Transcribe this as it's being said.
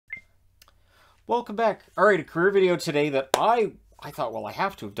Welcome back. All right, a career video today that I thought, well, I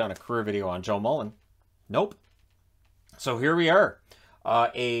have to have done a career video on Joe Mullen. Nope. So here we are.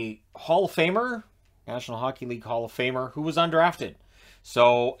 A Hall of Famer, National Hockey League Hall of Famer, who was undrafted.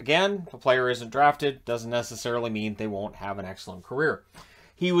 So again, if a player isn't drafted, doesn't necessarily mean they won't have an excellent career.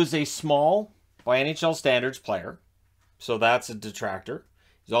 He was a small, by NHL standards, player. So that's a detractor.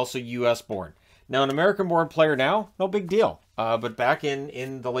 He's also U.S. born. Now, an American-born player now, no big deal. But back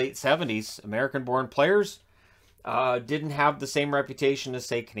in the late 70s, American-born players didn't have the same reputation as,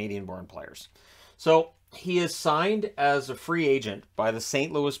 say, Canadian-born players. So he is signed as a free agent by the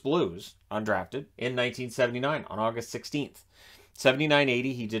St. Louis Blues, undrafted, in 1979 on August 16th.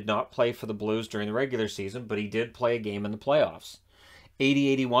 79-80, he did not play for the Blues during the regular season, but he did play a game in the playoffs.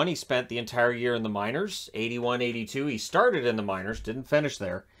 80-81, he spent the entire year in the minors. 81-82, he started in the minors, didn't finish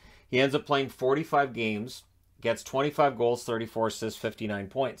there. He ends up playing 45 games, gets 25 goals, 34 assists, 59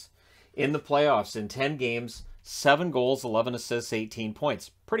 points. In the playoffs, in 10 games, 7 goals, 11 assists, 18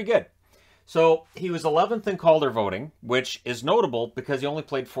 points. Pretty good. So he was 11th in Calder voting, which is notable because he only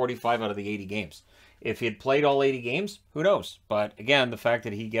played 45 out of the 80 games. If he had played all 80 games, who knows? But again, the fact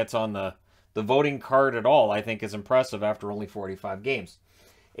that he gets on the voting card at all, I think, is impressive after only 45 games.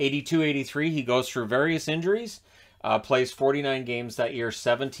 82-83, he goes through various injuries. Plays 49 games that year,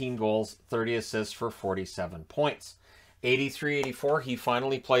 17 goals, 30 assists for 47 points. 83-84, he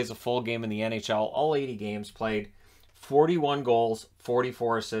finally plays a full game in the NHL. All 80 games played, 41 goals,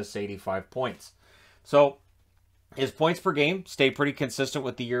 44 assists, 85 points. So his points per game stay pretty consistent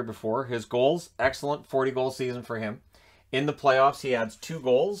with the year before. His goals, excellent, 40-goal season for him. In the playoffs, he adds 2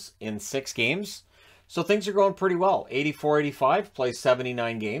 goals in 6 games. So things are going pretty well. 84-85, plays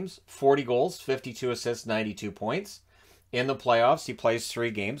 79 games, 40 goals, 52 assists, 92 points. In the playoffs, he plays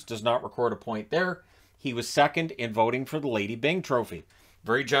 3 games, does not record a point there. He was second in voting for the Lady Byng Trophy.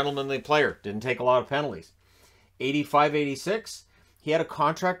 Very gentlemanly player, didn't take a lot of penalties. 85-86, he had a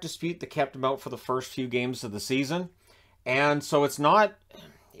contract dispute that kept him out for the first few games of the season. And so it's not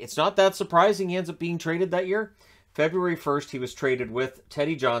that surprising he ends up being traded that year. February 1st, he was traded with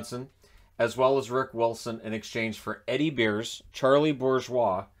Teddy Johnson, as well as Rick Wilson, in exchange for Eddie Beers, Charlie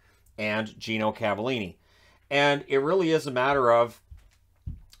Bourgeois, and Gino Cavallini. And it really is a matter of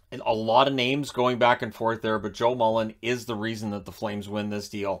a lot of names going back and forth there, but Joe Mullen is the reason that the Flames win this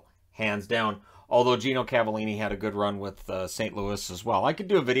deal, hands down. Although Gino Cavallini had a good run with St. Louis as well. I could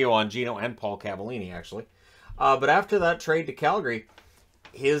do a video on Gino and Paul Cavallini, actually. But after that trade to Calgary,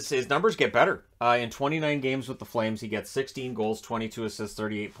 his numbers get better. In 29 games with the Flames, he gets 16 goals, 22 assists,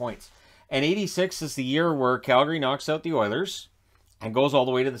 38 points. And 86 is the year where Calgary knocks out the Oilers and goes all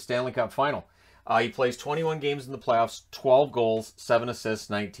the way to the Stanley Cup final. He plays 21 games in the playoffs, 12 goals, 7 assists,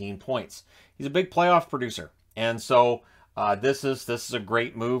 19 points. He's a big playoff producer. And so this is a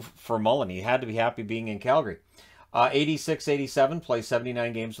great move for Mullen. He had to be happy being in Calgary. 86-87, plays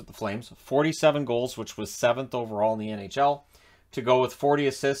 79 games with the Flames, 47 goals, which was 7th overall in the NHL, to go with 40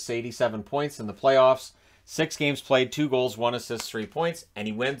 assists, 87 points in the playoffs. 6 games played, 2 goals, 1 assist, 3 points, and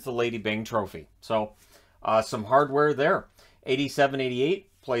he wins the Lady Byng Trophy. So, some hardware there. 87-88,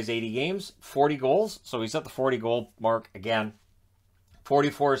 plays 80 games, 40 goals, so he's at the 40-goal mark again.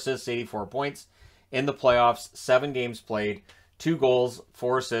 44 assists, 84 points. In the playoffs, 7 games played, 2 goals,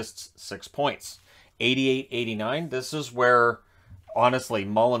 4 assists, 6 points. 88-89, this is where, honestly,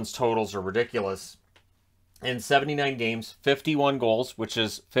 Mullen's totals are ridiculous. In 79 games, 51 goals, which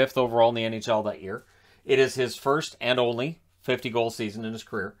is 5th overall in the NHL that year. It is his first and only 50-goal season in his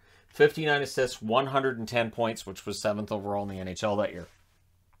career. 59 assists, 110 points, which was 7th overall in the NHL that year.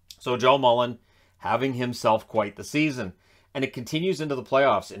 So Joe Mullen having himself quite the season. And it continues into the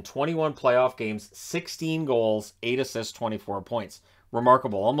playoffs. In 21 playoff games, 16 goals, 8 assists, 24 points.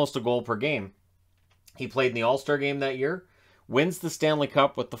 Remarkable, almost a goal per game. He played in the All-Star game that year. Wins the Stanley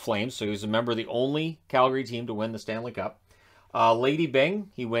Cup with the Flames, so he was a member of the only Calgary team to win the Stanley Cup. Lady Byng,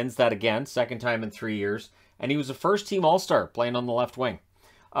 he wins that again, second time in 3 years. And he was a first-team All-Star playing on the left wing.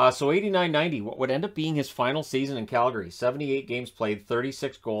 So 89-90, what would end up being his final season in Calgary. 78 games played,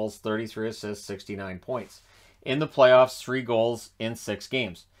 36 goals, 33 assists, 69 points. In the playoffs, 3 goals in 6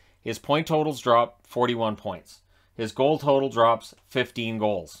 games. His point totals drop 41 points. His goal total drops 15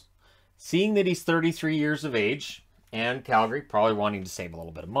 goals. Seeing that he's 33 years of age, and Calgary probably wanting to save a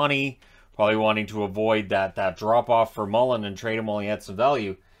little bit of money, probably wanting to avoid that drop-off for Mullen and trade him while he had some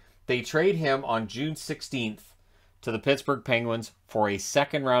value, they trade him on June 16th to the Pittsburgh Penguins for a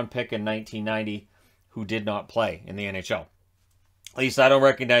second-round pick in 1990 who did not play in the NHL. At least I don't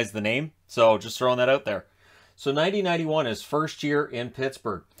recognize the name, so just throwing that out there. So 90-91, his first year in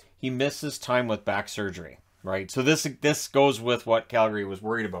Pittsburgh, he misses time with back surgery. right? So this goes with what Calgary was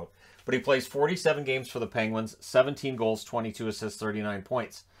worried about. But he plays 47 games for the Penguins, 17 goals, 22 assists, 39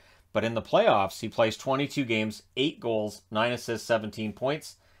 points. But in the playoffs, he plays 22 games, 8 goals, 9 assists, 17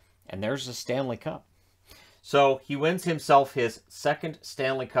 points, and there's the Stanley Cup. So he wins himself his second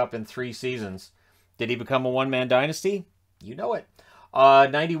Stanley Cup in 3 seasons. Did he become a one-man dynasty? You know it.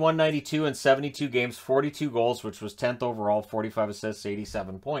 91, 92, and 72 games, 42 goals, which was 10th overall, 45 assists,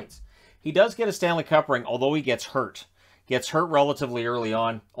 87 points. He does get a Stanley Cup ring, although he gets hurt. Gets hurt relatively early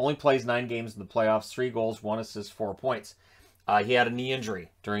on. Only plays 9 games in the playoffs, 3 goals, 1 assist, 4 points. He had a knee injury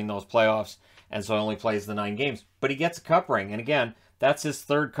during those playoffs, and so he only plays the 9 games. But he gets a cup ring, and again, that's his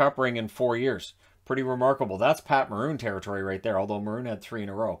 3rd cup ring in 4 years. Pretty remarkable. That's Pat Maroon territory right there, although Maroon had 3 in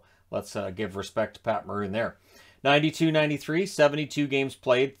a row. Let's give respect to Pat Maroon there. 92, 93, 72 games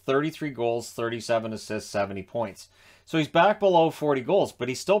played, 33 goals, 37 assists, 70 points. So he's back below 40 goals, but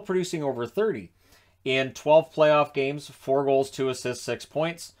he's still producing over 30. In 12 playoff games, 4 goals, 2 assists, 6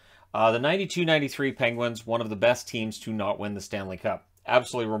 points. The 92-93 Penguins, one of the best teams to not win the Stanley Cup.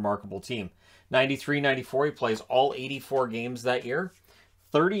 Absolutely remarkable team. 93-94, he plays all 84 games that year.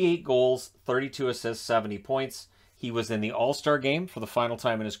 38 goals, 32 assists, 70 points. He was in the All-Star game for the final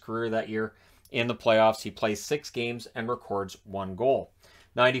time in his career that year. In the playoffs, he plays 6 games and records 1 goal.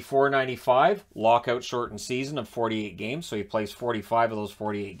 94-95, lockout shortened season of 48 games, so he plays 45 of those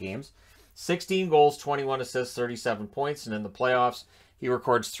 48 games. 16 goals, 21 assists, 37 points, and in the playoffs, he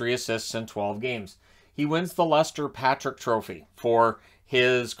records 3 assists in 12 games. He wins the Lester Patrick Trophy for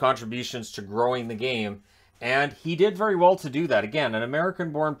his contributions to growing the game, and he did very well to do that. Again, an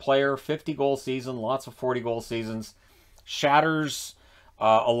American-born player, 50-goal season, lots of 40-goal seasons, shatters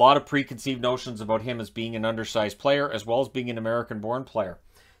a lot of preconceived notions about him as being an undersized player, as well as being an American-born player.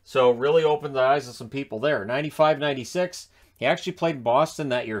 So really opened the eyes of some people there. 95-96, he actually played Boston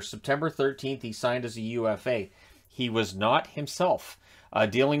that year. September 13th, he signed as a UFA. He was not himself,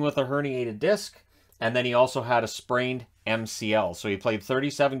 dealing with a herniated disc, and then he also had a sprained MCL. So he played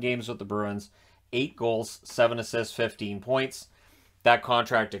 37 games with the Bruins, 8 goals, 7 assists, 15 points. That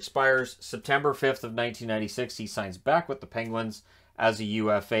contract expires September 5th of 1996. He signs back with the Penguins as a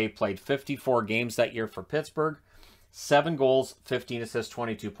UFA, played 54 games that year for Pittsburgh, 7 goals, 15 assists,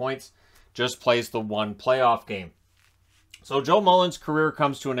 22 points, just plays the 1 playoff game. So Joe Mullen's career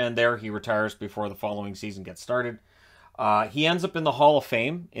comes to an end there. He retires before the following season gets started. He ends up in the Hall of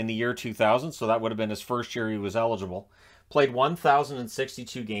Fame in the year 2000, so that would have been his first year he was eligible. Played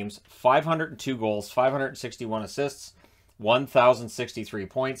 1,062 games, 502 goals, 561 assists, 1,063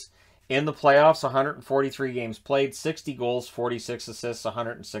 points. In the playoffs, 143 games played, 60 goals, 46 assists,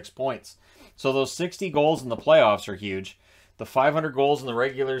 106 points. So those 60 goals in the playoffs are huge. The 500 goals in the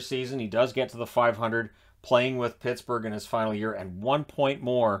regular season, he does get to the 500, playing with Pittsburgh in his final year, and 1 point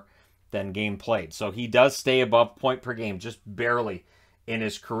more than game played. So he does stay above point per game, just barely, in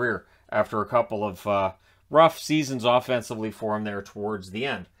his career, after a couple of rough seasons offensively for him there towards the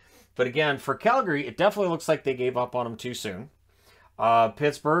end. But again, for Calgary, it definitely looks like they gave up on him too soon.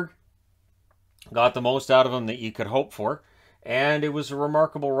 Pittsburgh got the most out of him that you could hope for. And it was a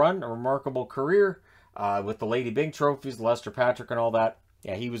remarkable run, a remarkable career with the Lady Byng trophies, Lester Patrick and all that.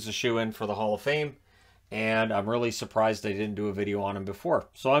 Yeah, he was a shoo-in for the Hall of Fame. And I'm really surprised they didn't do a video on him before.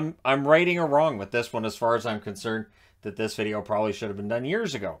 So I'm righting or wrong with this one as far as I'm concerned, that this video probably should have been done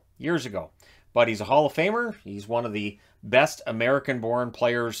years ago. But he's a Hall of Famer. He's one of the best American-born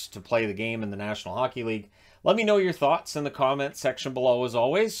players to play the game in the National Hockey League. Let me know your thoughts in the comments section below as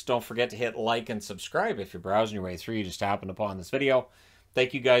always. Don't forget to hit like and subscribe if you're browsing your way through. You just happened upon this video.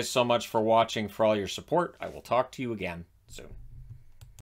 Thank you guys so much for watching, for all your support. I will talk to you again soon.